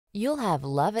You'll have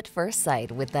love at first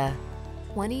sight with the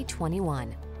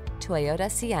 2021 Toyota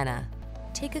Sienna.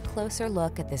 Take a closer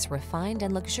look at this refined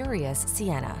and luxurious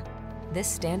Sienna. This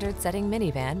standard-setting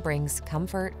minivan brings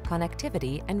comfort,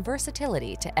 connectivity, and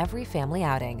versatility to every family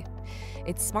outing.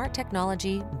 Its smart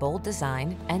technology, bold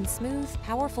design, and smooth,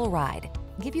 powerful ride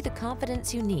give you the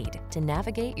confidence you need to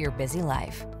navigate your busy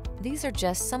life. These are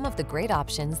just some of the great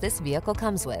options this vehicle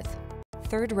comes with: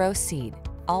 third-row seat,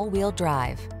 all-wheel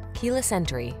drive, keyless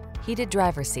entry, heated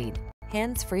driver's seat,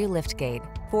 hands-free liftgate,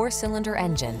 4-cylinder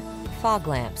engine, fog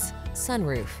lamps,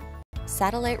 sunroof,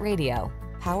 satellite radio,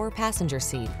 power passenger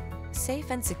seat. Safe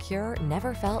and secure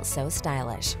never felt so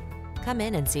stylish. Come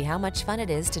in and see how much fun it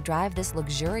is to drive this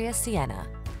luxurious Sienna.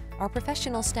 Our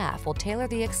professional staff will tailor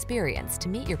the experience to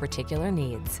meet your particular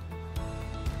needs.